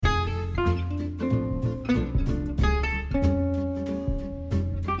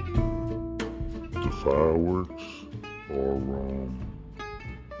fireworks are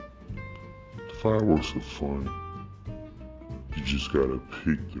fireworks are fun. You just gotta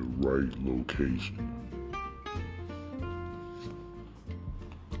pick the right location.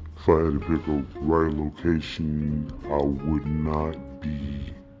 If I had to pick a right location, I would not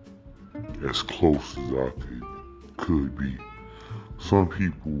be as close as I could be. Some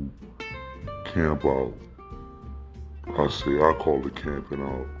people camp out. I call it camping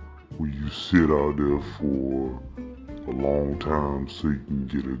out, where you sit out there for a long time so you can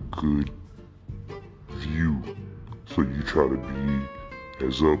get a good view. So you try to be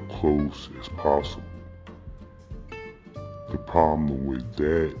as up close as possible. The problem with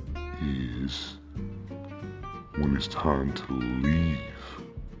that is when it's time to leave,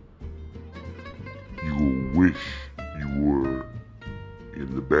 you will wish you were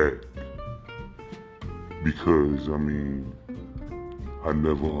in the back. Because, I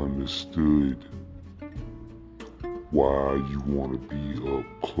never understood why you want to be up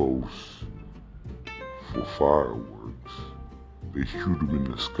close for fireworks. They shoot them in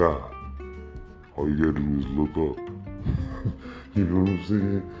the sky. All you gotta do is look up. You know what I'm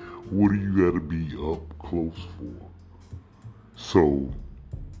saying? What do you gotta be up close for? So,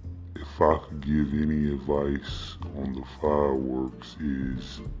 if I could give any advice on the fireworks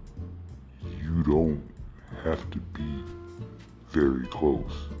is you don't have to be very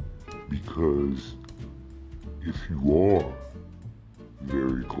close, because if you are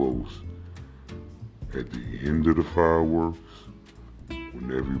very close, at the end of the fireworks,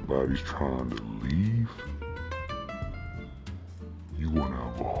 when everybody's trying to leave, you're gonna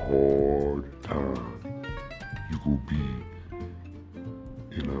have a hard time. You will be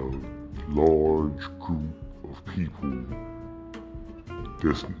in a large group of people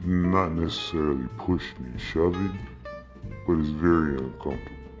that's not necessarily pushing and shoving, but it's very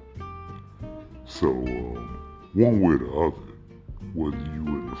uncomfortable. So, one way or the other, whether you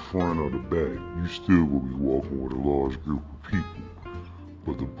in the front or the back, you still will be walking with a large group of people.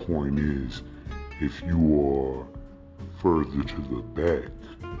 But the point is, if you are further to the back,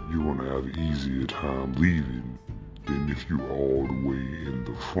 you're gonna have an easier time leaving than if you're all the way in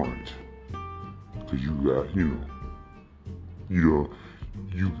the front. Cause you got, you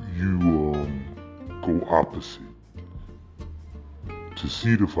go opposite. To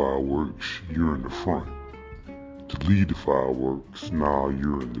see the fireworks, you're in the front. To lead the fireworks, now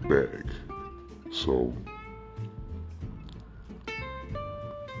you're in the back. So,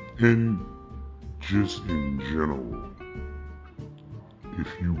 and just in general, if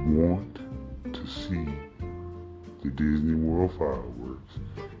you want to see the Disney World fireworks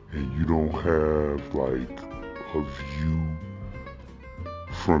and you don't have like a view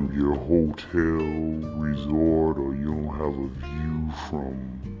from your hotel resort, or you don't have a view from,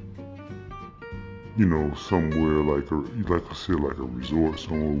 somewhere like I said, like a resort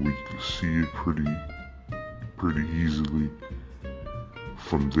somewhere where you can see it pretty easily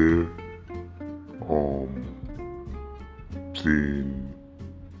from there, then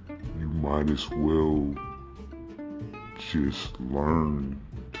you might as well just learn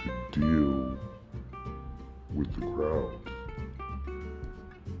to deal with the crowds,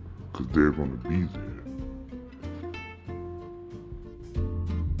 because they're going to be there.